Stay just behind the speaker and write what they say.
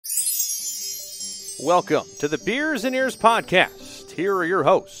Welcome to the Beers and Ears podcast. Here are your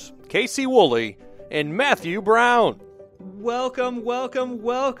hosts, Casey Woolley and Matthew Brown. Welcome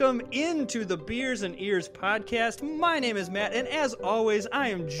into the Beers and Ears podcast. My name is Matt, and as always, I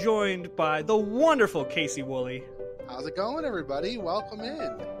am joined by the wonderful Casey Woolley. How's it going, everybody? Welcome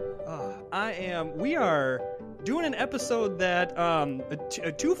in. We are doing an episode that,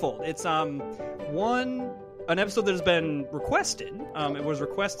 twofold. It's, an episode that has been requested. It was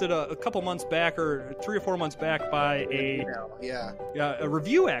requested a couple months back, or 3 or 4 months back, by a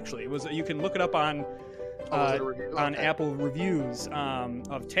review. Actually, it was. You can look it up on Apple Reviews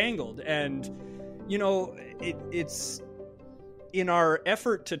of Tangled, and it's in our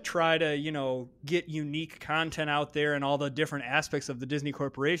effort to try to get unique content out there and all the different aspects of the Disney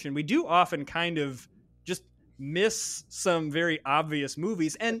Corporation. We do often kind of just miss some very obvious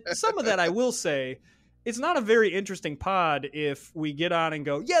movies, and some of that I will say. It's not a very interesting pod if we get on and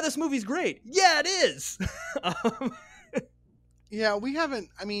go, yeah, this movie's great. Yeah, it is. Yeah, we haven't.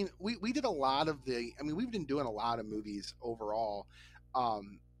 I mean, we did a lot of we've been doing a lot of movies overall.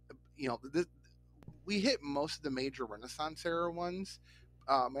 We hit most of the major Renaissance era ones.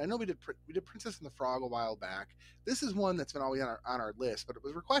 I know we did Princess and the Frog a while back. This is one that's been always on our list, but it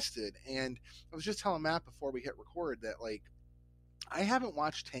was requested. And I was just telling Matt before we hit record that, I haven't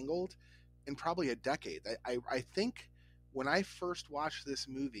watched Tangled in probably a decade. I think when I first watched this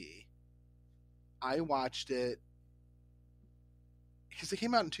movie, I watched it because it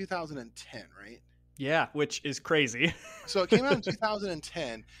came out in 2010, right? Yeah, which is crazy. So it came out in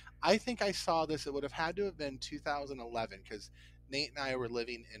 2010. I think I saw this, it would have had to have been 2011, because Nate and I were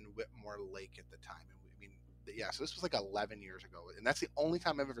living in Whitmore Lake at the time. So this was 11 years ago, and that's the only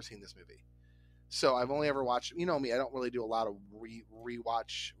time I've ever seen this movie. So I've only ever watched, me, I don't really do a lot of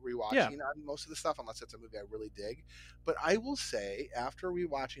rewatching on most of the stuff, unless it's a movie I really dig. But I will say, after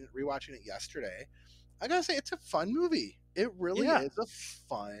rewatching it yesterday, I gotta say it's a fun movie. It really is a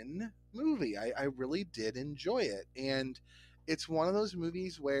fun movie. I really did enjoy it. And it's one of those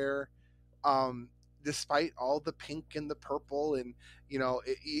movies where, despite all the pink and the purple and,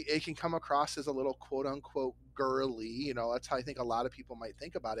 it can come across as a little quote unquote girly, that's how I think a lot of people might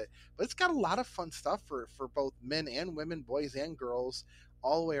think about it, but it's got a lot of fun stuff for both men and women, boys and girls,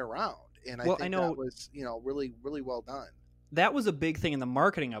 all the way around. And I think that was, really, really well done. That was a big thing in the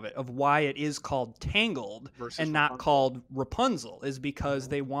marketing of it, of why it is called Tangled and not called Rapunzel, is because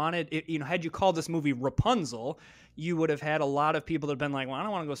they wanted it. Had you called this movie Rapunzel, you would have had a lot of people that have been like, well, I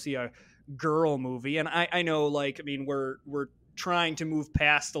don't want to go see a girl movie. And I know, we're trying to move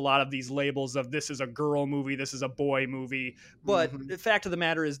past a lot of these labels of this is a girl movie, this is a boy movie. But the fact of the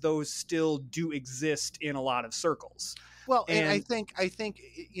matter is those still do exist in a lot of circles. Well, and I think,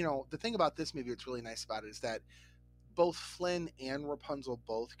 the thing about this movie that's really nice about it is that both Flynn and Rapunzel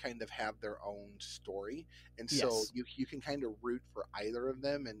both kind of have their own story. And so you can kind of root for either of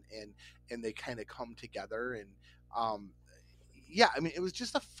them, and they kind of come together. And, it was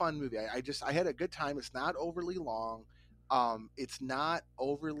just a fun movie. I had a good time. It's not overly long. It's not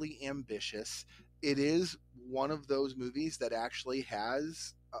overly ambitious. It is one of those movies that actually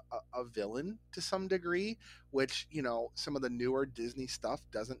has a villain to some degree, which, some of the newer Disney stuff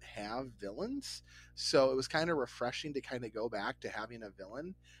doesn't have villains. So it was kind of refreshing to kind of go back to having a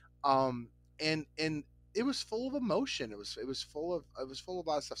villain. And it was full of emotion. It was full of a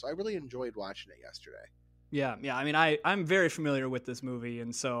lot of stuff. So I really enjoyed watching it yesterday. Yeah. I'm very familiar with this movie,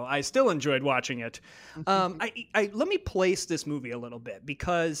 and so I still enjoyed watching it. Let me place this movie a little bit,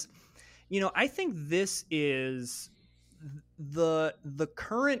 because, I think this is the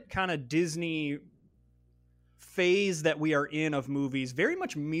current kind of Disney phase that we are in of movies very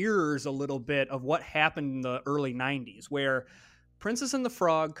much mirrors a little bit of what happened in the early 90s, where Princess and the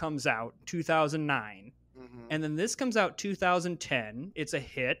Frog comes out 2009. And then this comes out 2010. It's a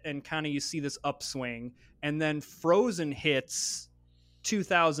hit, and kind of you see this upswing. And then Frozen hits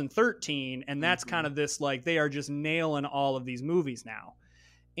 2013, and that's kind of this, they are just nailing all of these movies now.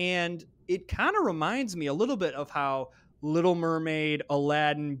 And it kind of reminds me a little bit of how Little Mermaid,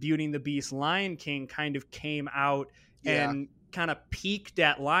 Aladdin, Beauty and the Beast, Lion King kind of came out and kind of peaked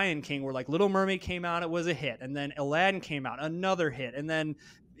at Lion King, where Little Mermaid came out, it was a hit. And then Aladdin came out, another hit. And then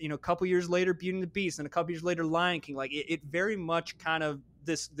a couple years later, Beauty and the Beast, and a couple years later, Lion King. It very much kind of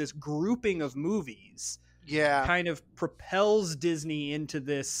this grouping of movies, kind of propels Disney into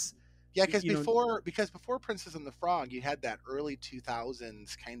this. Yeah, because before Princess and the Frog, you had that early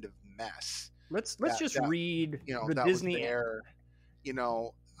 2000s kind of mess. Let's just read the that Disney. Was there,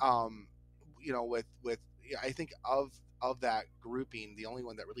 with I think of that grouping, the only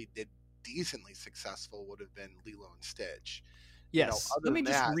one that really did decently successful would have been Lilo and Stitch. Yes. Let me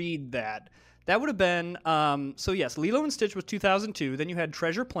just read that. That would have been so yes, Lilo and Stitch was 2002. Then you had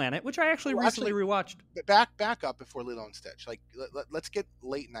Treasure Planet, which I actually recently rewatched. Back up before Lilo and Stitch. Like let's get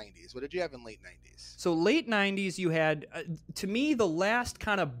late 90s. What did you have in late 90s? So late 90s, you had to me the last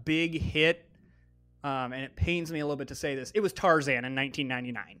kind of big hit, and it pains me a little bit to say this. It was Tarzan in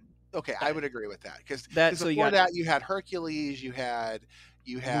 1999. Okay, I would agree with that because before that you had Hercules, you had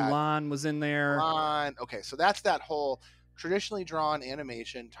Mulan was in there. Mulan. Okay, so that's that whole traditionally drawn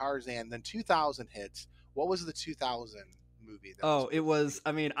animation, Tarzan. Then 2000 hits. What was the 2000 movie? It was.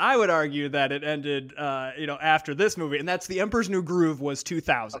 I mean, I would argue that it ended, after this movie, and that's The Emperor's New Groove was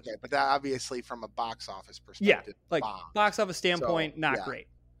 2000. Okay, but that obviously from a box office perspective, box office standpoint, not great.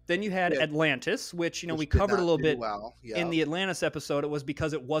 Then you had Atlantis, which we covered a little bit in the Atlantis episode. It was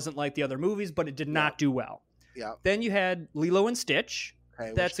because it wasn't like the other movies, but it did not do well. Yeah. Then you had Lilo and Stitch.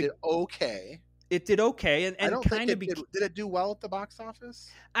 Okay, It did okay, and I don't kind think did it do well at the box office?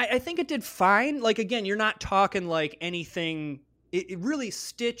 I think it did fine. Like again, you're not talking like anything. It really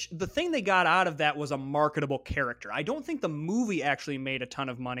Stitch. The thing they got out of that was a marketable character. I don't think the movie actually made a ton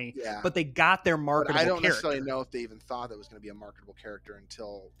of money, but they got their marketable character. I don't necessarily know if they even thought that was going to be a marketable character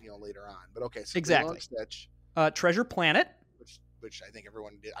until later on. But okay, so exactly. Stitch, Treasure Planet, which I think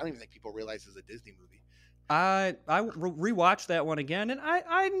everyone did. I don't even think people realize is a Disney movie. I rewatched that one again, and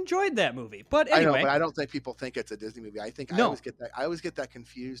I enjoyed that movie. But anyway, I know, but I don't think people think it's a Disney movie. I think I always get that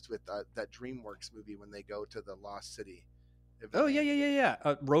confused with that DreamWorks movie when they go to the Lost City. Oh yeah.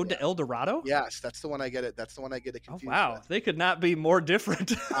 Road to El Dorado. Yes, that's the one I get it. That's the one I get it confused. Oh wow, with. They could not be more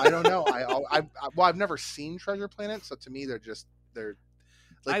different. I don't know. I've never seen Treasure Planet, so to me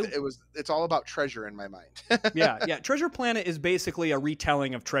it's all about treasure in my mind. yeah. Treasure Planet is basically a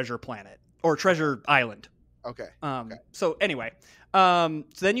retelling of Treasure Planet or Treasure Island. Okay. So anyway, so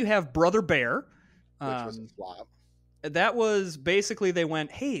then you have Brother Bear, which was a flop. That was basically they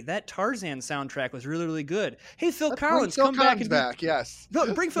went, hey, that Tarzan soundtrack was really, really good. Hey, Phil Collins, come back. Yes.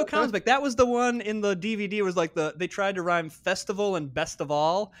 Bring Phil Collins back. That was the one in the DVD. Was like they tried to rhyme festival and best of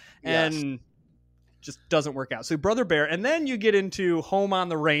all, and just doesn't work out. So Brother Bear, and then you get into Home on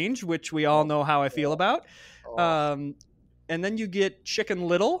the Range, which we all know how I feel about. And then you get Chicken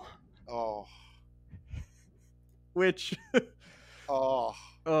Little. Oh. Which. Oh.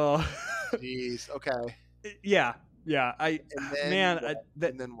 Jeez. Okay. Yeah. And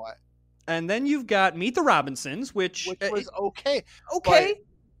then what? And then you've got Meet the Robinsons, which was okay. Okay.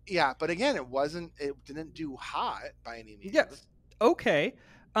 But again, it didn't do hot by any means. Yeah. Okay.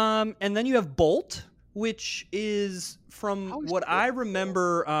 And then you have Bolt, which is from what I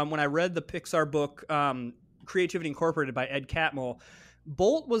remember when I read the Pixar book, Creativity Incorporated by Ed Catmull.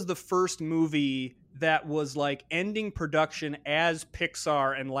 Bolt was the first movie that was like ending production as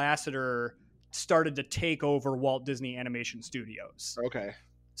Pixar and Lasseter started to take over Walt Disney Animation Studios. Okay.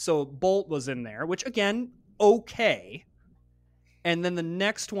 So Bolt was in there, which again, okay. And then the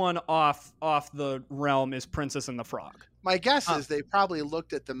next one off the realm is Princess and the Frog. My guess is they probably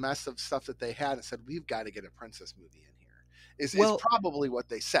looked at the mess of stuff that they had and said, we've got to get a princess movie in here. Is probably what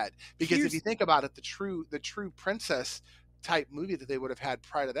they said. Because if you think about it, the true princess type movie that they would have had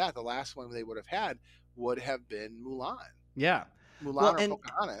prior to that, the last one they would have had would have been Mulan. Yeah. Mulan or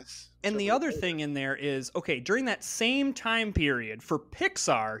Pocahontas. And the other thing in there is, okay, during that same time period for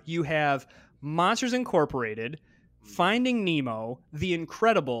Pixar, you have Monsters Incorporated, Finding Nemo, The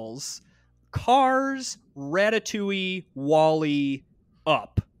Incredibles, Cars, Ratatouille, WALL-E,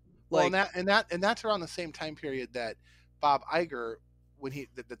 Up. And that's around the same time period that Bob Iger, when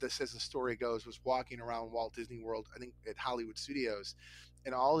this as the story goes, was walking around Walt Disney World, I think at Hollywood Studios,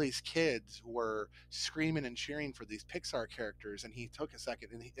 and all these kids were screaming and cheering for these Pixar characters. And he took a second,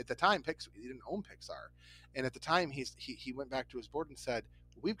 and at the time, he didn't own Pixar, and at the time he went back to his board and said,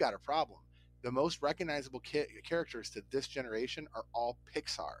 "We've got a problem. The most recognizable characters to this generation are all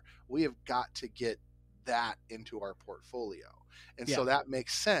Pixar. We have got to get that into our portfolio." And so that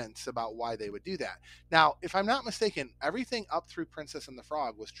makes sense about why they would do that. Now, if I'm not mistaken, everything up through Princess and the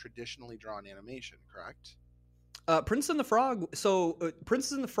Frog was traditionally drawn animation, correct? Princess and the Frog. So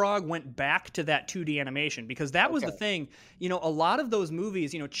Princess and the Frog went back to that 2D animation because that was the thing. A lot of those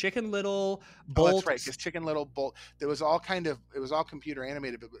movies, Chicken Little, Bolt. Oh, that's right. Because Chicken Little, Bolt, it was all computer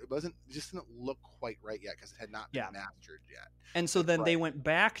animated, but it just didn't look quite right yet because it had not been mastered yet. And so then they went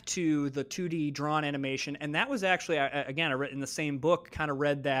back to the 2D drawn animation, and that was actually, again, I read in the same book, kind of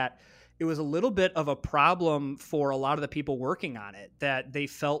read that it was a little bit of a problem for a lot of the people working on it, that they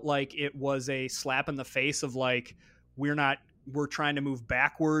felt like it was a slap in the face of like, we're trying to move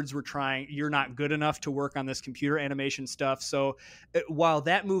backwards. You're not good enough to work on this computer animation stuff. So while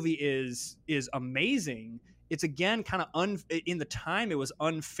that movie is amazing, it's again kind of in the time it was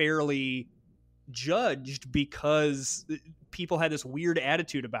unfairly judged because people had this weird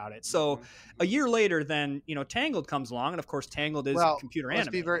attitude about it. So a year later, then, Tangled comes along, and of course Tangled is computer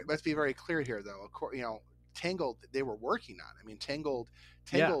animated. Let's be very clear here, though. Tangled, they were working on. I mean, Tangled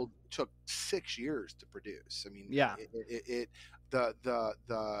took 6 years to produce. I mean,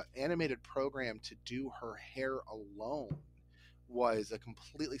 the animated program to do her hair alone was a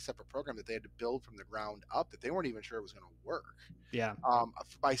completely separate program that they had to build from the ground up, that they weren't even sure it was going to work. Yeah.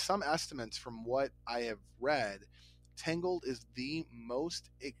 By some estimates, from what I have read, Tangled is the most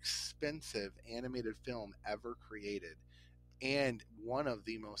expensive animated film ever created, and one of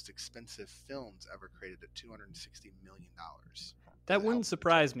the most expensive films ever created at $260 million. That wouldn't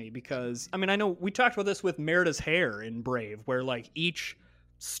surprise me, because I mean, I know we talked about this with Merida's hair in Brave, where like each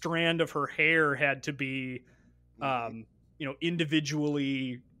strand of her hair had to be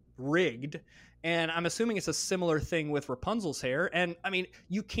individually rigged, and I'm assuming it's a similar thing with Rapunzel's hair. And I mean,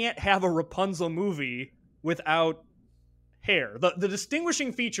 you can't have a Rapunzel movie without hair. The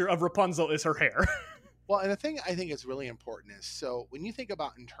distinguishing feature of Rapunzel is her hair. Well, and the thing I think is really important is, so when you think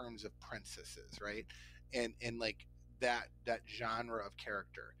about in terms of princesses, right, and like that genre of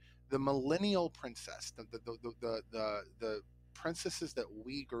character, the millennial princess, the princesses that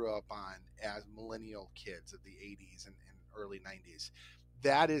we grew up on as millennial kids of the 80s and early 90s,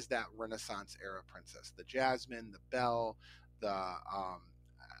 that is that Renaissance era princess. The Jasmine, the Belle,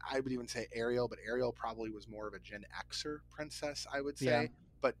 I would even say Ariel, but Ariel probably was more of a Gen Xer princess, I would say. Yeah.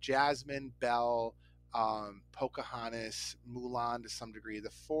 But Jasmine, Belle, Pocahontas, Mulan to some degree, the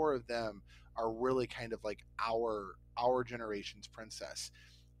four of them are really kind of like our generation's princess.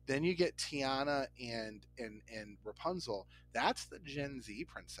 Then you get Tiana and Rapunzel. That's the Gen Z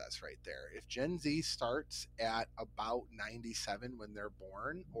princess right there. If Gen Z starts at about 97 when they're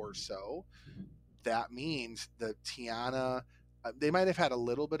born or so, that means the Tiana, they might have had a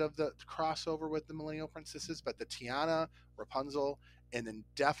little bit of the crossover with the millennial princesses, but the Tiana, Rapunzel, and then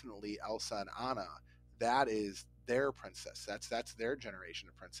definitely Elsa and Anna, that is their princess. That's their generation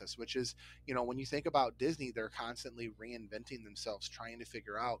of princess, which is, when you think about Disney, they're constantly reinventing themselves, trying to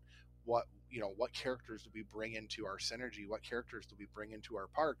figure out what characters do we bring into our synergy, what characters do we bring into our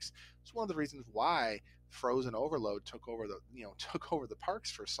parks. It's one of the reasons why Frozen Overload took over the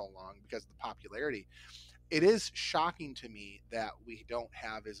parks for so long, because of the popularity. It is shocking to me that we don't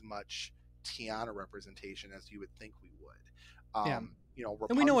have as much Tiana representation as you would think we would. Rapunzel,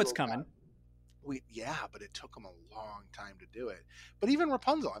 and we know it's coming. But it took them a long time to do it. But even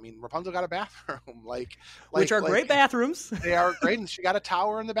Rapunzel, Rapunzel got a bathroom, which are great bathrooms. They are great, and she got a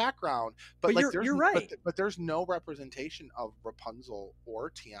tower in the background. But you're right. But there's no representation of Rapunzel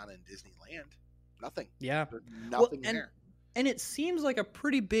or Tiana in Disneyland. Nothing. Yeah. There's nothing there. And it seems like a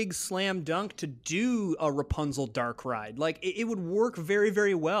pretty big slam dunk to do a Rapunzel dark ride. Like, it would work very,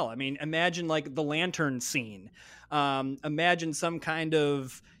 very well. I mean, imagine like the lantern scene. Imagine some kind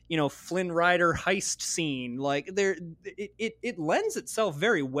of, Flynn Rider heist scene. Like, it lends itself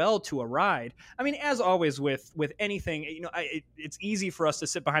very well to a ride. I mean, as always with anything, it's easy for us to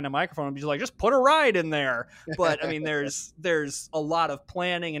sit behind a microphone and be like, just put a ride in there. But I mean, there's a lot of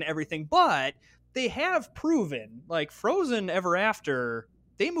planning and everything. But they have proven, like Frozen Ever After,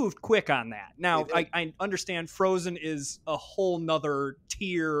 they moved quick on that. Now, I understand Frozen is a whole nother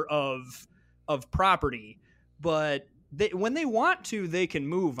tier of property, but when they want to, they can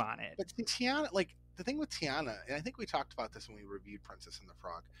move on it. But Tiana, like the thing with Tiana, and I think we talked about this when we reviewed Princess and the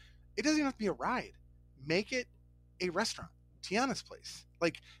Frog, it doesn't even have to be a ride. Make it a restaurant. Tiana's Place.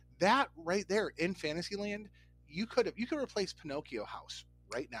 Like that right there in Fantasyland, you could replace Pinocchio House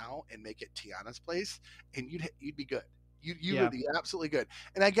right now and make it Tiana's Place, and you'd be good. You would be absolutely good.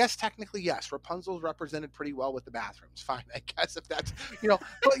 And I guess technically, yes, Rapunzel's represented pretty well with the bathrooms. Fine, I guess, if that's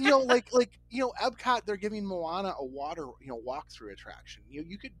but like Epcot, they're giving Moana a water walkthrough attraction.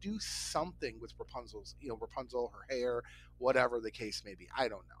 You could do something with Rapunzel's Rapunzel, her hair, whatever the case may be. I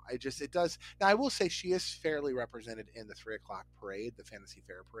don't know. It does. Now I will say she is fairly represented in the 3 o'clock parade, the Fantasy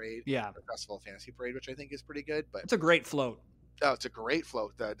Fair parade, the Festival of Fantasy parade, which I think is pretty good. But it's a great float. Oh, it's a great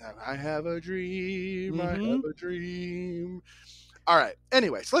float. That I have a dream. I have a dream. All right.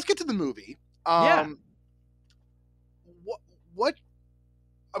 Anyway, so let's get to the movie. What?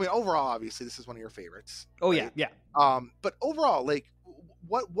 I mean, overall, obviously, this is one of your favorites. Oh, right? yeah. But overall, like,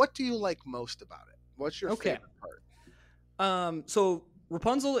 what do you like most about it? What's your favorite part? So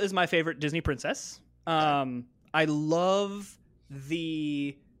Rapunzel is my favorite Disney princess. I love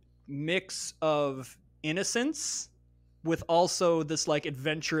the mix of innocence with also this like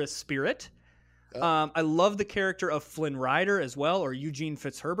adventurous spirit. I love the character of Flynn Rider as well, or Eugene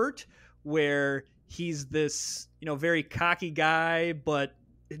Fitzherbert, where he's this, very cocky guy, but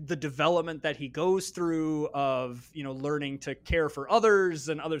the development that he goes through of, you know, learning to care for others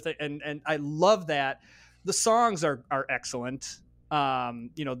and other things. And I love that. The songs are excellent.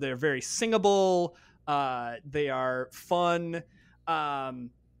 You know, they're very singable. They are fun. And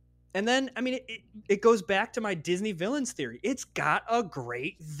then, I mean, it goes back to my Disney villains theory. It's got a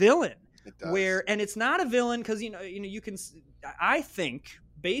great villain. It does. And it's not a villain because, you know, you can, I think,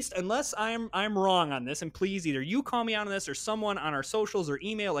 based, unless I'm wrong on this, and please either you call me out on this or someone on our socials or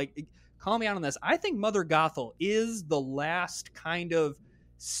email, like, call me out on this. I think Mother Gothel is the last kind of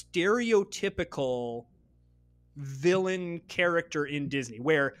stereotypical villain character in Disney,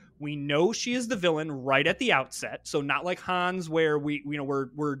 where we know she is the villain right at the outset. So not like Hans, where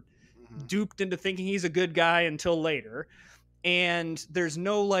we're duped into thinking he's a good guy until later. And there's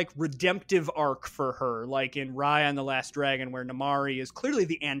no like redemptive arc for her, like in Raya and the Last Dragon, where Namaari is clearly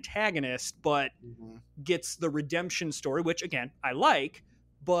the antagonist, but gets the redemption story, which again, I like,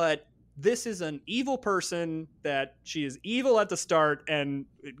 but this is an evil person that she is evil at the start and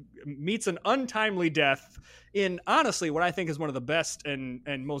meets an untimely death in, honestly, what I think is one of the best and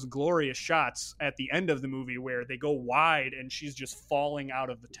most glorious shots at the end of the movie, where they go wide and she's just falling out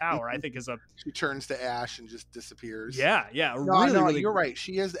of the tower. I think she turns to ash and just disappears. Yeah. Really, you're right.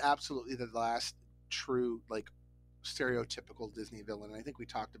 She is absolutely the last true, like, stereotypical Disney villain. And I think we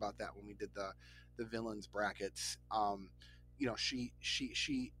talked about that when we did the villains brackets. You know, she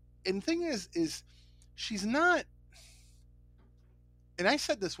and the thing is she's not, and I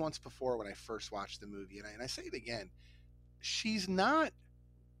said this once before when I first watched the movie, and I say it again, she's not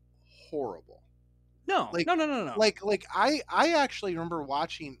horrible. No. Like I actually remember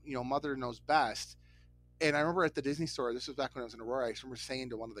watching, you know, Mother Knows Best, and I remember at the Disney store, this was back when I was in Aurora, I remember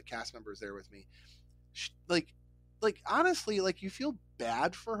saying to one of the cast members there with me, like honestly, like, you feel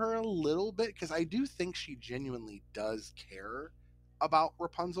bad for her a little bit, because I do think she genuinely does care about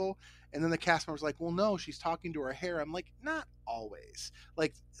Rapunzel. And then the cast member's like, well, no, she's talking to her hair. I'm like, not always.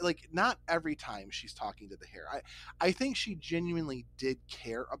 Like not every time she's talking to the hair. I think she genuinely did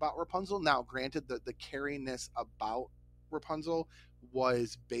care about Rapunzel. Now, granted, the caringness about Rapunzel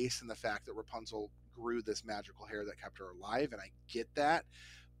was based in the fact that Rapunzel grew this magical hair that kept her alive, and I get that.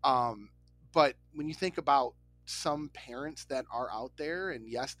 But when you think about some parents that are out there, and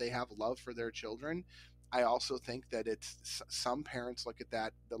yes, they have love for their children, I also think that it's, some parents look at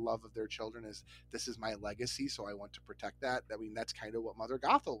that, the love of their children, as, this is my legacy, so I want to protect that. I mean, that's kind of what Mother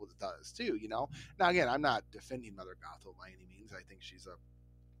Gothel does too, you know? Now, again, I'm not defending Mother Gothel by any means. I think she's a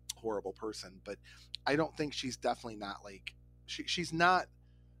horrible person, but I don't think she's definitely not like, she's not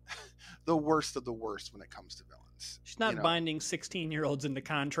the worst of the worst when it comes to villains. She's not binding 16-year-olds into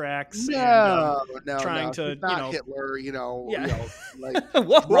contracts. No, trying to, she's not Hitler, like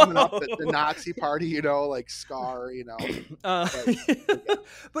whoa. running up at the Nazi party, like Scar, but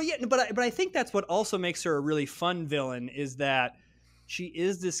I think that's what also makes her a really fun villain, is that she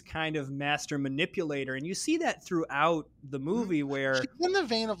is this kind of master manipulator, and you see that throughout the movie, where she's in the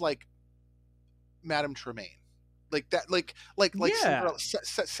vein of like Madame Tremaine. Like that, like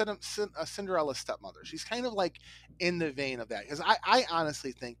Cinderella's stepmother. She's kind of like in the vein of that, because I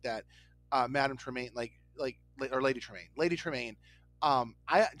honestly think that Madame Tremaine, or Lady Tremaine,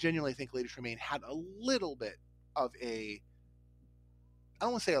 I genuinely think Lady Tremaine had a little bit of I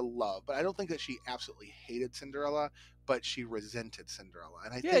don't want to say a love, but I don't think that she absolutely hated Cinderella, but she resented Cinderella.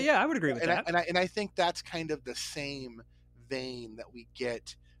 And I think, I would agree with that. And I think that's kind of the same vein that we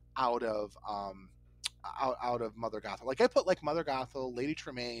get out of Mother Gothel. Like, I put like Mother Gothel, Lady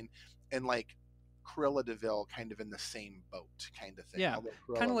Tremaine, and like Cruella de Vil kind of in the same boat kind of thing. Yeah,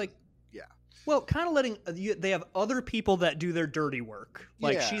 kind of like, yeah. Well, kind of letting they have other people that do their dirty work.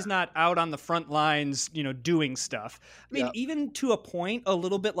 Like, she's not out on the front lines, doing stuff. I mean, even to a point, a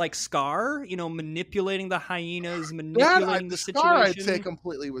little bit like Scar, manipulating the hyenas, manipulating the situation. Scar, I'd say,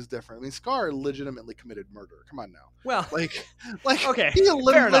 completely was different. I mean, Scar legitimately committed murder. Come on now. Well, like okay, he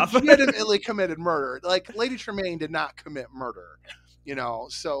fair enough. legitimately committed murder. Like, Lady Tremaine did not commit murder.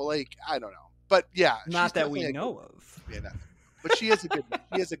 So like, I don't know, but yeah, not that we know of. Yeah, but she is a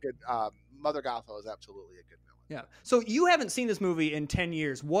good. Mother Gothel is absolutely a good villain. Yeah. So you haven't seen this movie in 10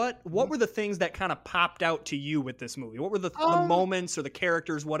 years. What were the things that kind of popped out to you with this movie? What were the moments or the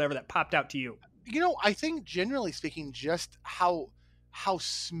characters, whatever, that popped out to you? I think generally speaking, just how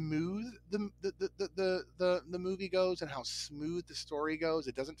smooth the movie goes and how smooth the story goes.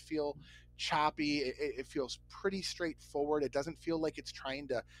 It doesn't feel choppy. It feels pretty straightforward. It doesn't feel like it's trying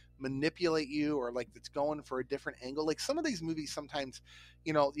to manipulate you or like it's going for a different angle. Like, some of these movies sometimes,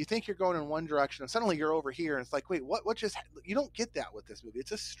 you think you're going in one direction and suddenly you're over here and it's like, wait, what just, you don't get that with this movie.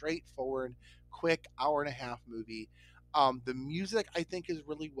 It's a straightforward, quick hour and a half movie. The music I think is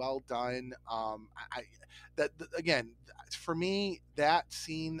really well done. Again, for me, that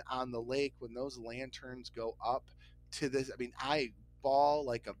scene on the lake when those lanterns go up to this, I mean, I bawl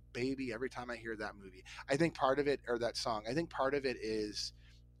like a baby every time I hear that movie. I think part of it, or that song, I think part of it is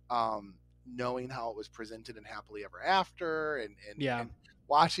knowing how it was presented in Happily Ever After, and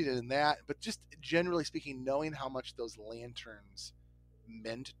watching it in that, but just generally speaking, knowing how much those lanterns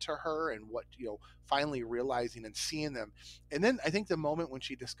meant to her, and what, finally realizing and seeing them. And then I think the moment when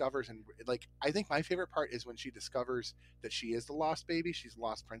she discovers, and like, I think my favorite part is when she discovers that she is the lost baby, she's the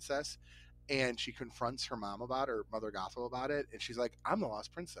lost princess, and she confronts her mom about it, or Mother Gothel about it, and she's like, I'm the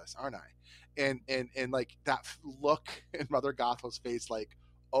lost princess, aren't I? And like that look in Mother Gothel's face, like,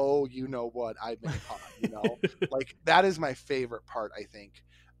 oh, you know what, I've been caught, like, that is my favorite part, I think.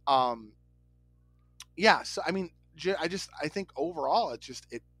 So I mean, I think overall it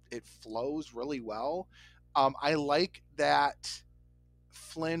flows really well. I like that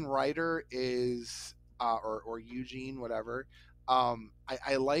Flynn Rider is or Eugene, whatever.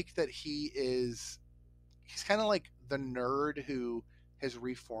 I like that he's kind of like the nerd who has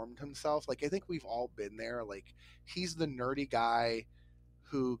reformed himself. Like, I think we've all been there. Like, he's the nerdy guy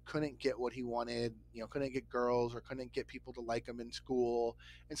who couldn't get what he wanted, couldn't get girls, or couldn't get people to like him in school.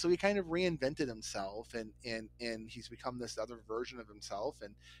 And so he kind of reinvented himself, and he's become this other version of himself,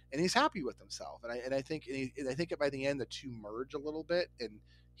 and he's happy with himself. And I think by the end, the two merge a little bit, and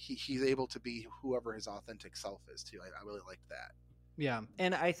he's able to be whoever his authentic self is too. I really like that. Yeah.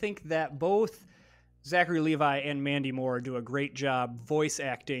 And I think that both Zachary Levi and Mandy Moore do a great job voice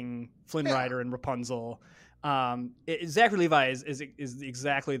acting Flynn Rider and Rapunzel. Zachary Levi is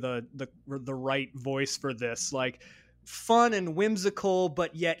exactly the right voice for this, like, fun and whimsical,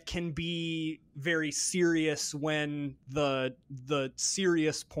 but yet can be very serious when the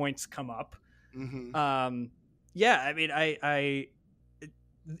serious points come up. Mm-hmm. I mean,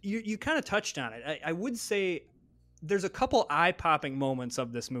 you kind of touched on it. I would say there's a couple eye-popping moments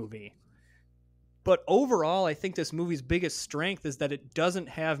of this movie, but overall, I think this movie's biggest strength is that it doesn't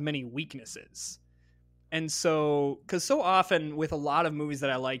have many weaknesses. And so, because so often with a lot of movies that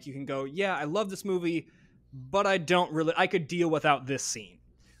I like, you can go, yeah, I love this movie, but I could deal without this scene,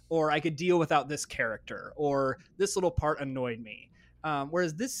 or I could deal without this character, or this little part annoyed me.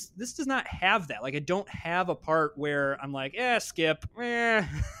 Whereas this does not have that. Like, I don't have a part where I'm like, skip. No,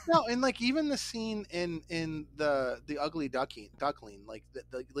 and like, even the scene in the Ugly Duckling, like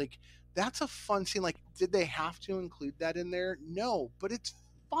like, that's a fun scene. Like, did they have to include that in there? No, but it's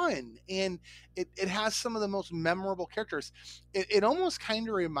fun, and it has some of the most memorable characters. It almost kind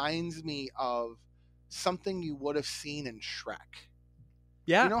of reminds me of something you would have seen in Shrek.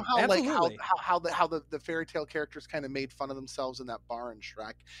 Yeah, you know how absolutely. like how the fairy tale characters kind of made fun of themselves in that bar in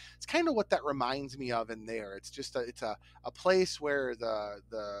Shrek. It's kind of what that reminds me of in there. It's just a place where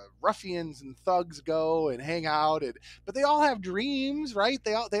the ruffians and thugs go and hang out, but they all have dreams, right?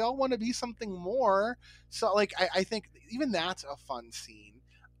 They all want to be something more. So like, I think even that's a fun scene.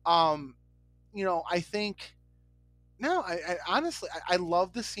 I think, no, I honestly, I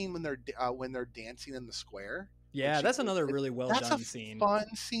love the scene when they're dancing in the square. Yeah, that's another really well done scene. That's a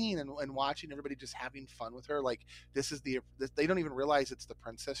fun scene, and watching everybody just having fun with her. Like, they don't even realize it's the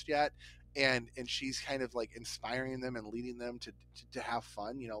princess yet, and she's kind of like inspiring them and leading them to have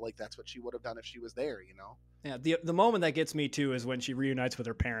fun. Like, that's what she would have done if she was there. Yeah, the moment that gets me too is when she reunites with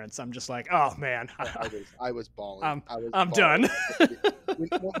her parents. I'm just like, oh man, I was bawling. I'm done.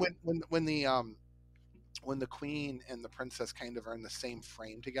 When the queen and the princess kind of are in the same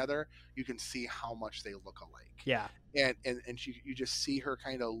frame together, you can see how much they look alike. Yeah, and you just see her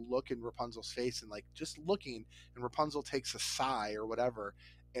kind of look in Rapunzel's face, and like, just looking, and Rapunzel takes a sigh or whatever,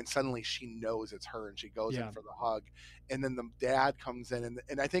 and suddenly she knows it's her, and she goes in for the hug, and then the dad comes in,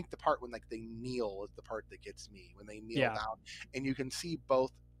 and I think the part when like they kneel is the part that gets me, when they kneel down, and you can see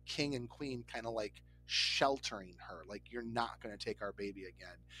both king and queen kind of like sheltering her, like, you're not going to take our baby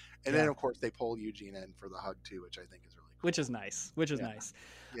again. And then of course they pull Eugene in for the hug too, which I think is really cool. Which is nice.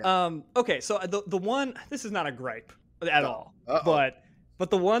 Yeah. Okay, so the one, this is not a gripe at all, but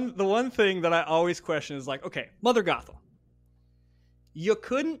the one thing that I always question is like, okay, Mother Gothel, you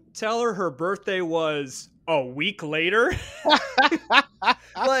couldn't tell her birthday was a week later?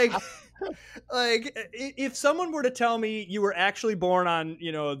 like if someone were to tell me you were actually born on,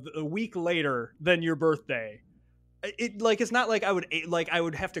 a week later than your birthday, it's not like I would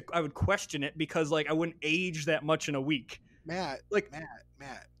question it, because like I wouldn't age that much in a week. Matt,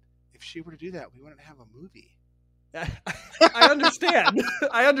 if she were to do that, we wouldn't have a movie. I understand.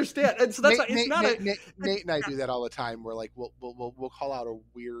 I understand. And so that's Nate and I do that all the time. We're like, we'll call out a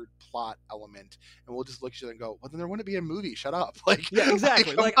weird plot element, and we'll just look at each other and go, "Well, then there wouldn't be a movie. Shut up!" Like, yeah,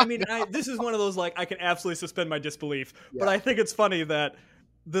 exactly. Like, I mean, this is one of those like I can absolutely suspend my disbelief, but I think it's funny that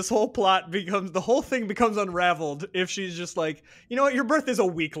this whole plot the whole thing becomes unraveled if she's just like, you know what, your birthday's a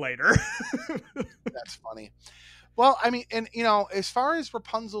week later. That's funny. Well, I mean, and as far as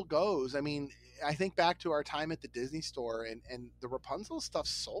Rapunzel goes, I mean, I think back to our time at the Disney store, and the Rapunzel stuff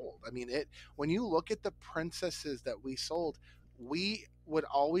sold. I mean, when you look at the princesses that we sold, we would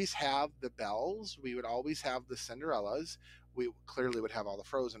always have the Belles, we would always have the Cinderellas, we clearly would have all the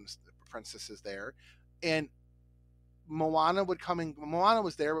Frozen princesses there, and Moana would come in. Moana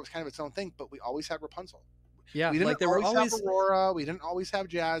was there, but it was kind of its own thing, but we always had Rapunzel. Yeah, we didn't like there were always have Aurora. We didn't always have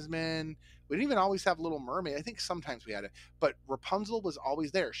Jasmine. We didn't even always have Little Mermaid. I think sometimes we had it, but Rapunzel was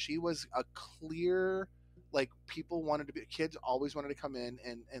always there. She was a clear, like, people wanted to be, kids always wanted to come in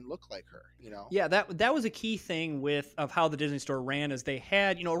and look like her, Yeah, that was a key thing of how the Disney store ran, is they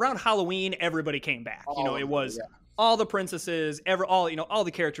had, around Halloween, everybody came back. It was all the princesses, all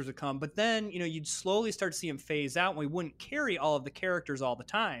the characters would come, but then, you'd slowly start to see them phase out, and we wouldn't carry all of the characters all the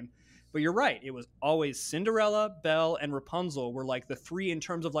time. But you're right. It was always Cinderella, Belle, and Rapunzel were like the three in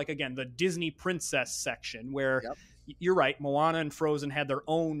terms of, like, again, the Disney princess section, where you're right. Moana and Frozen had their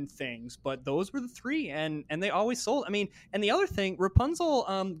own things, but those were the three, and they always sold. I mean, and the other thing, Rapunzel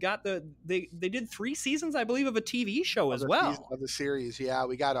got they did 3 seasons, I believe, of a TV show as well. Of the series. Yeah,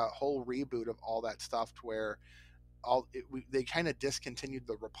 we got a whole reboot of all that stuff to where they kind of discontinued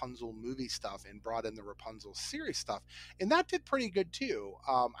the Rapunzel movie stuff and brought in the Rapunzel series stuff, and that did pretty good too.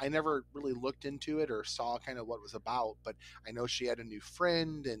 I never really looked into it or saw kind of what it was about, but I know she had a new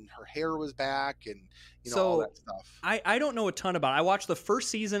friend and her hair was back, and all that stuff. I don't know a ton about it. I watched the first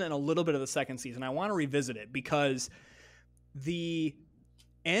season and a little bit of the second season. I want to revisit it because the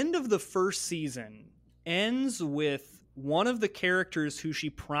end of the first season ends with one of the characters who she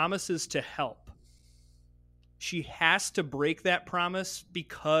promises to help. She has to break that promise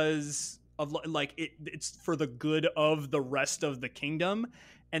because of, like, it's for the good of the rest of the kingdom.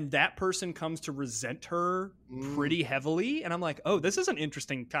 And that person comes to resent her pretty heavily. And I'm like, oh, this is an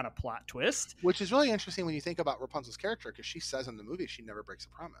interesting kind of plot twist. Which is really interesting when you think about Rapunzel's character, because she says in the movie she never breaks a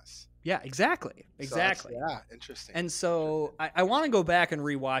promise. Yeah, exactly. So interesting. And so I want to go back and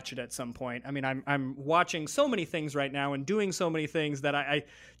rewatch it at some point. I mean, I'm watching so many things right now and doing so many things that I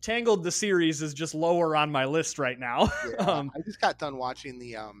Tangled the series is just lower on my list right now. Yeah, I just got done watching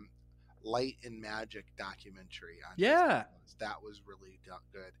the Light and Magic documentary on Disney. That was really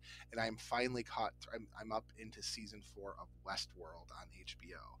good, and I'm finally caught. I'm up into season 4 of Westworld on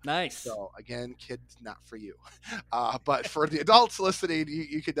HBO. Nice. So again, kids, not for you, but for the adults listening,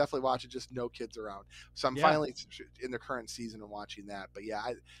 you could definitely watch it. Just no kids around. So I'm finally in the current season and watching that. But yeah,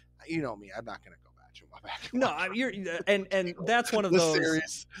 you know me, I'm not going to go back. No, and that's one of those.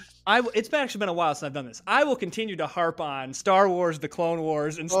 Series. It's actually been a while since I've done this. I will continue to harp on Star Wars: The Clone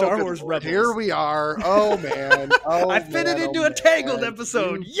Wars and Star Wars Rebels. Here we are. Oh man! I fit it into a Tangled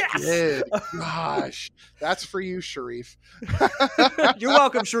episode. Yes. Gosh, that's for you, Sharif. You're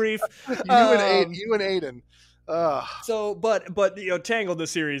welcome, Sharif. You and Aiden. So, but Tangled, the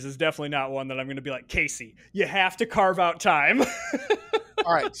series, is definitely not one that I'm going to be like, Casey, you have to carve out time.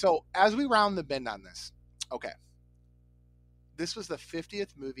 All right, so as we round the bend on this, okay, this was the 50th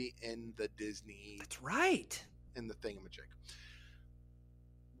movie in the Disney. That's right. In the thingamajig.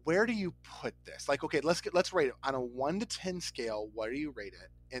 Where do you put this? Like, okay, let's rate it on a 1 to 10 scale. What do you rate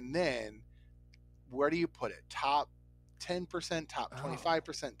it? And then where do you put it? Top 10%, top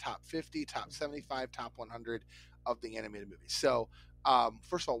 25%, top 50, top 75, top 100 of the animated movies. So,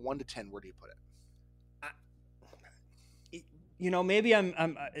 first of all, 1 to 10, where do you put it? Maybe I'm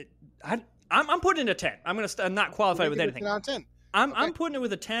putting it a 10. I'm not qualified with anything. 10 out of 10. I'm putting it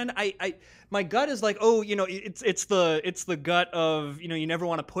with a 10. My gut is like, it's the gut of, you never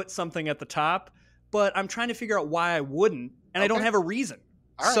want to put something at the top, but I'm trying to figure out why I wouldn't, and I don't have a reason.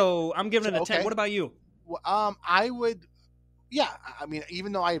 Right. So I'm giving it a 10. What about you? Well, I would, yeah. I mean,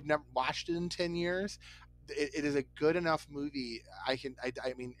 even though I've never watched it in 10 years, it is a good enough movie. I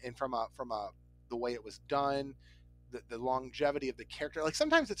mean, and from the way it was done, the longevity of the character. Like,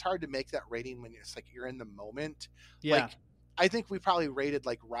 sometimes it's hard to make that rating when it's like you're in the moment. Yeah. Like, I think we probably rated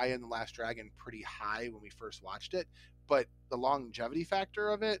like Raya and the Last Dragon pretty high when we first watched it, but the longevity factor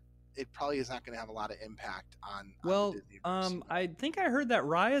of it probably is not going to have a lot of impact on the Disney. I think I heard that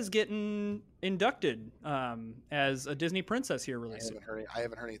Raya's getting inducted as a Disney princess here really soon. I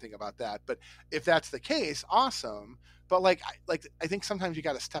haven't heard anything about that, but if that's the case, awesome. but like I think sometimes you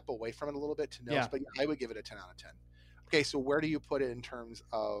got to step away from it a little bit to know. Yeah. But I would give it a 10 out of 10. Okay, so where do you put it in terms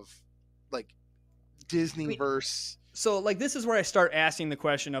of like Disney verse? So like this is where I start asking the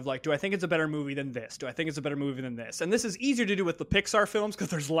question of like, do I think it's a better movie than this? Do I think it's a better movie than this? And this is easier to do with the Pixar films because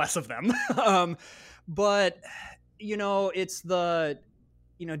there's less of them. But it's the,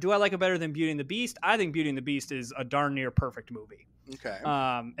 do I like it better than Beauty and the Beast? I think Beauty and the Beast is a darn near perfect movie. Okay.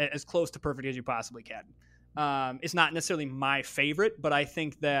 As close to perfect as you possibly can. It's not necessarily my favorite, but I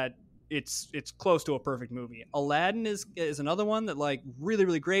think that it's close to a perfect movie. Aladdin is another one that like really,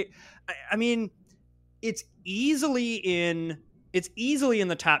 really great. I mean, it's easily in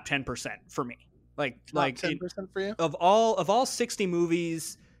the top 10% for me. Like 10% for you? Of all 60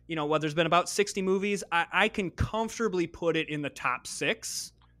 movies, there's been about 60 movies, I can comfortably put it in the top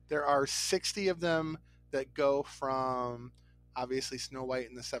 6. There are 60 of them that go from obviously Snow White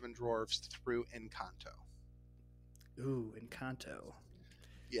and the Seven Dwarfs through Encanto. Ooh, Encanto.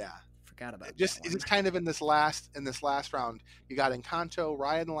 Yeah. Forgot about just that it's kind of in this last round. You got Encanto,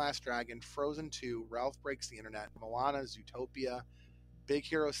 Raya and the Last Dragon, Frozen 2, Ralph Breaks the Internet, Moana, Zootopia, Big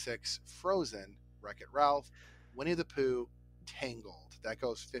Hero 6, Frozen, Wreck-It Ralph, Winnie the Pooh, Tangled. That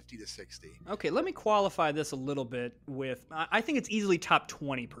goes 50 to 60. Okay, let me qualify this a little bit with I think it's easily top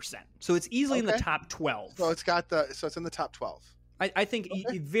 20%. So it's easily in the top 12. So it's in the top 12. I think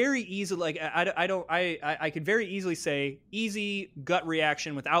very easily, like I could very easily say easy gut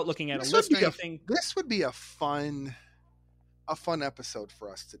reaction without looking at a list or anything. This would be a fun episode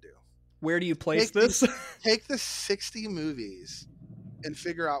for us to do. Where do you place this? Take the 60 movies and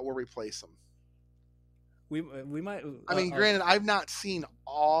figure out where we place them. We might. I mean, granted, I've not seen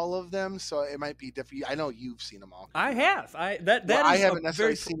all of them, so it might be different. I know you've seen them all. I have. I haven't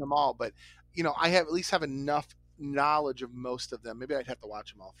necessarily seen them all, but I have at least have enough knowledge of most of them. Maybe I'd have to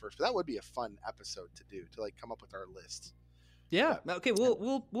watch them all first, but that would be a fun episode to do, to like come up with our lists. Yeah. Okay.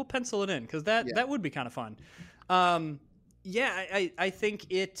 We'll pencil it in because that would be kind of fun. I think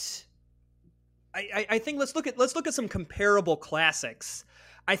it. I think let's look at some comparable classics.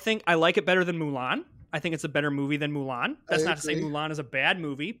 I think I like it better than Mulan. I think it's a better movie than Mulan. That's not to say Mulan is a bad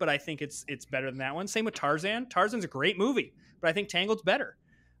movie, but I think it's better than that one. Same with Tarzan. Tarzan's a great movie, but I think Tangled's better.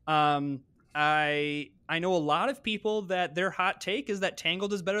 I know a lot of people that their hot take is that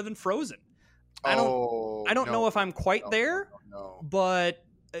Tangled is better than Frozen. I don't know if I'm quite there, but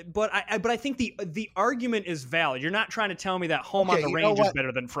I think the argument is valid. You're not trying to tell me that Home on the Range is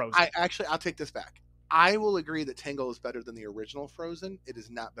better than Frozen. I'll take this back. I will agree that Tangled is better than the original Frozen. It is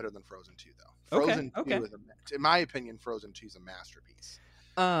not better than Frozen 2, though. Frozen 2 is in my opinion, Frozen 2 is a masterpiece.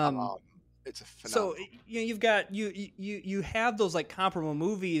 It's a phenomenal. So you've got you have those like comparable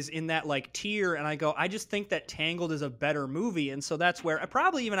movies in that like tier, and I just think that Tangled is a better movie, and so that's where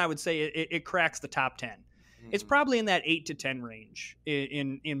I would say it cracks the top 10. Mm-hmm. It's probably in that 8 to 10 range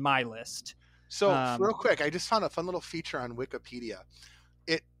in my list. So real quick, I just found a fun little feature on Wikipedia.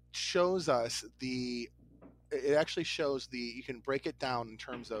 It shows us you can break it down in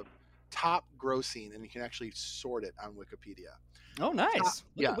terms of top grossing, and you can actually sort it on Wikipedia. Oh, nice.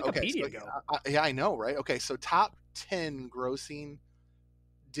 Wikipedia go. I know, right? Okay, so top 10 grossing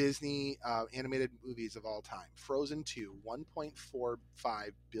Disney animated movies of all time. Frozen 2, $1.45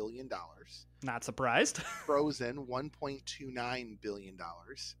 billion. Not surprised. Frozen, $1.29 billion.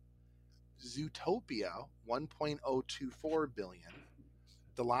 Zootopia, $1.024 billion.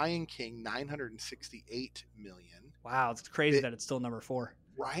 The Lion King, $968 million. Wow, it's crazy that it's still number 4.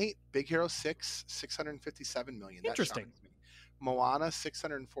 Right? Big Hero 6, $657 million. Interesting. Moana,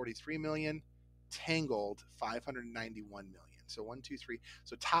 $643 million. Tangled, $591 million. So 1, 2, 3.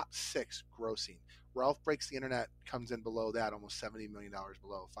 So top 6 grossing. Ralph Breaks the Internet comes in below that, almost $70 million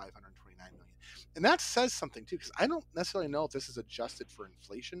below, $529 million. And that says something too, because I don't necessarily know if this is adjusted for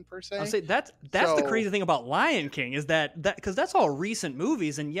inflation per se. I'll say that's the crazy thing about Lion King is that because that's all recent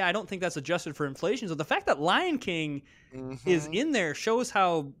movies, and I don't think that's adjusted for inflation. So the fact that Lion King is in there shows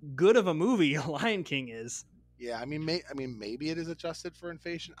how good of a movie Lion King is. Yeah, I mean, maybe it is adjusted for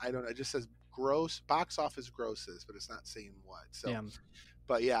inflation. I don't know. It just says gross box office grosses, but it's not saying what. So, yeah.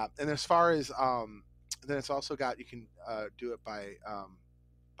 But yeah, and as far as then it's also got you can do it by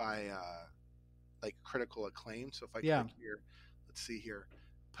like critical acclaim. So if I click here, let's see here,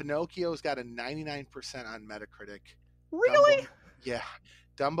 Pinocchio's got a 99% on Metacritic. Really?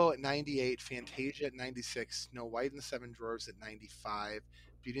 Dumbo at 98, Fantasia at 96, Snow White and the Seven Dwarfs at 95,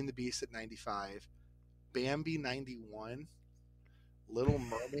 Beauty and the Beast at 95, Bambi 91, Little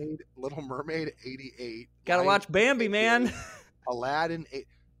Mermaid 88. Gotta watch Bambi, man. Aladdin,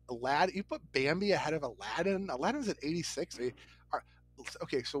 you put Bambi ahead of Aladdin. Aladdin's at 86.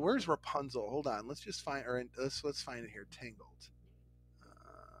 Okay, so where's Rapunzel? Hold on, let's just find, or let's find it here. Tangled.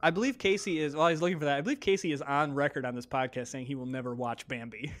 I believe Casey is. While he's looking for that, I believe Casey is on record on this podcast saying he will never watch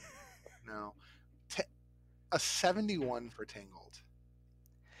Bambi. No, a 71 for Tangled.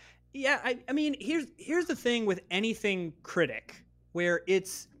 Yeah, I mean, here's the thing with anything critic, where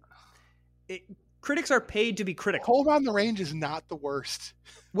critics are paid to be critical. Home on the Range is not the worst.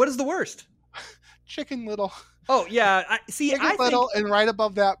 What is the worst? Chicken Little. Oh yeah, Chicken Little, and right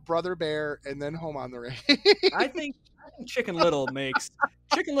above that, Brother Bear, and then Home on the Range. I think Chicken Little makes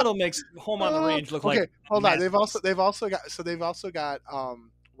Home on the Range look like. Okay, hold on. They've also got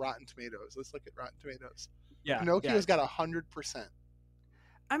Rotten Tomatoes. Let's look at Rotten Tomatoes. Yeah, Pinocchio's got 100%.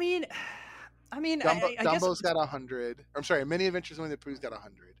 I mean, Dumbo's got 100. I'm sorry, Many Adventures of Winnie the Pooh's got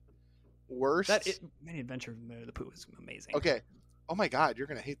 100. Worst. Many Adventures of Winnie the Pooh is amazing. Okay. Oh my God, you're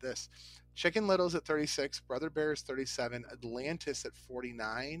gonna hate this. Chicken Little's at 36, Brother Bear's 37, Atlantis at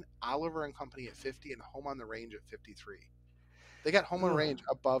 49, Oliver and Company at 50, and Home on the Range at 53. They got Home on the Range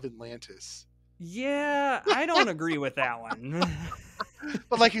above Atlantis. Yeah, I don't agree with that one.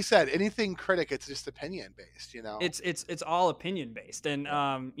 But like you said, anything critic, it's just opinion based, you know. It's all opinion based, and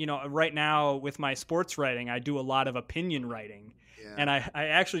right now with my sports writing, I do a lot of opinion writing. Yeah. And I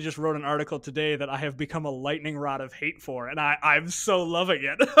actually just wrote an article today that I have become a lightning rod of hate for, and I'm so loving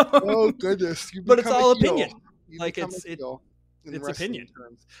it. Oh goodness! But it's all opinion. Like it's opinion.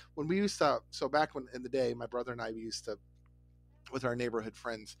 Terms. When we used to, so back when in the day, my brother and I used to, with our neighborhood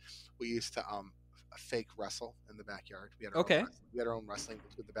friends, we used to fake wrestle in the backyard. We had our own wrestling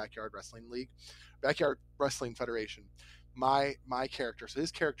with the Backyard Wrestling League, Backyard Wrestling Federation. My character, so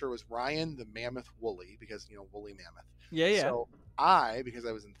his character was Ryan the Mammoth Wooly, because Woolly Mammoth. Yeah. So because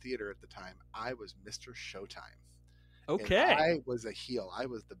I was in theater at the time, I was Mr. Showtime. Okay. And I was a heel. I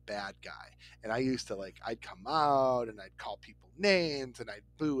was the bad guy. And I used to I'd come out and I'd call people names and I'd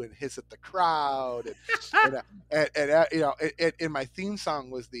boo and hiss at the crowd. And my theme song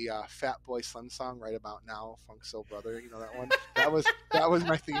was the Fat Boy Slim song, Right About Now, Funk Soul Brother. You know that one? That was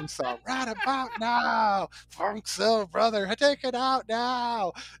my theme song. Right about now, Funk Soul Brother, take it out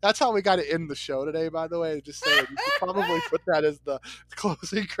now. That's how we got to end the show today, by the way. Just saying, you could probably put that as the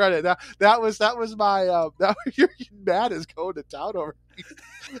closing credit. That was my you're mad is going to town over.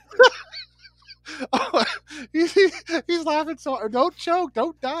 Oh, he's laughing so hard. Don't choke,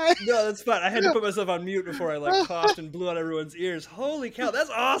 don't die. No, that's fine. I had to put myself on mute before I coughed and blew out everyone's ears. Holy cow, that's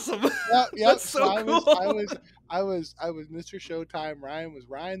awesome. Yep. That's so cool. I was Mr. Showtime. Ryan was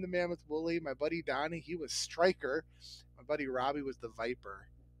Ryan the Mammoth Wooly. My buddy Donnie, he was Striker. My buddy Robbie was the Viper,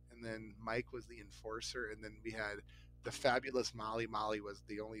 and then Mike was the Enforcer, and then we had the fabulous Molly. Molly was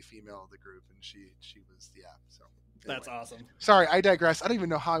the only female of the group, and she was so. Anyway. That's awesome. Sorry, I digress. I don't even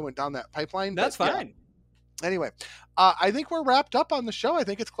know how I went down that pipeline. That's fine. Yeah. Anyway, I think we're wrapped up on the show. I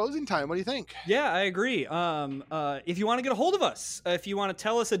think it's closing time. What do you think? Yeah, I agree. If you want to get a hold of us, if you want to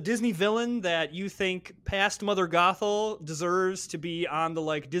tell us a Disney villain that you think past Mother Gothel deserves to be on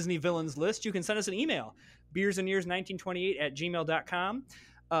the Disney villains list, you can send us an email, beersandears1928@gmail.com,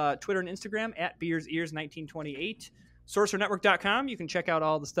 Twitter and Instagram @beersears1928, sorcerernetwork.com. You can check out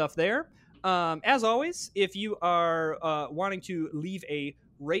all the stuff there. As always, if you are wanting to leave a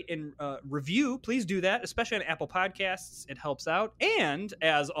rate and review, please do that, especially on Apple Podcasts. It helps out. And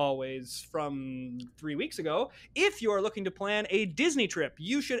as always, from 3 weeks ago, if you are looking to plan a Disney trip,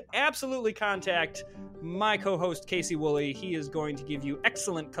 you should absolutely contact my co-host, Casey Woolley. He is going to give you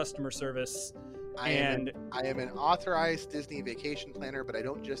excellent customer service. I am an authorized Disney vacation planner, but I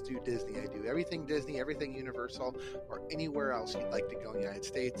don't just do Disney. I do everything Disney, everything Universal, or anywhere else you'd like to go in the United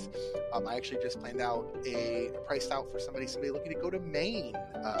States. I actually just planned out priced out for somebody looking to go to Maine.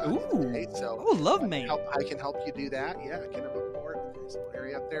 Ooh, so love Maine. I can help you do that. Yeah, Kennebunkport, nice little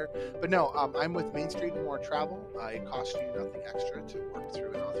area up there. But no, I'm with Main Street and More Travel. It costs you nothing extra to work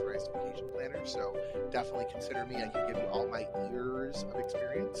through an authorized vacation planner, so definitely consider me. I can give you all my years of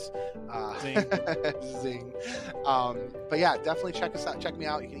experience. Zing. But yeah, definitely check us out. Check me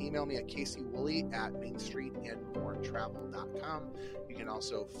out. You can email me at caseywooley@mainstreetandmoretravel.com. You can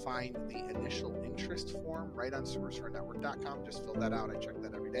also find the initial interest form right on sorcerernetwork.com. Just fill that out. I check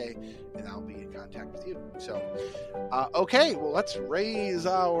that every day, and I'll be in contact with you. So, okay, well, let's raise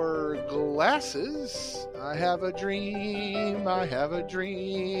our glasses. I have a dream. I have a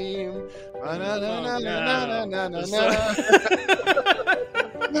dream.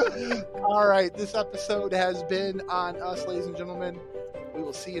 All right, this episode has been on us, ladies and gentlemen. We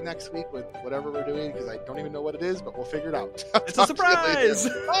will see you next week with whatever we're doing, because I don't even know what it is, but we'll figure it out. It's a surprise.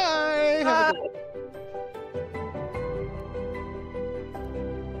 Bye. Have a good one.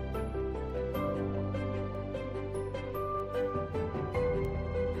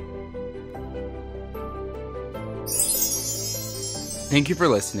 Thank you for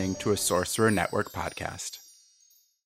listening to a Sorcerer Network podcast.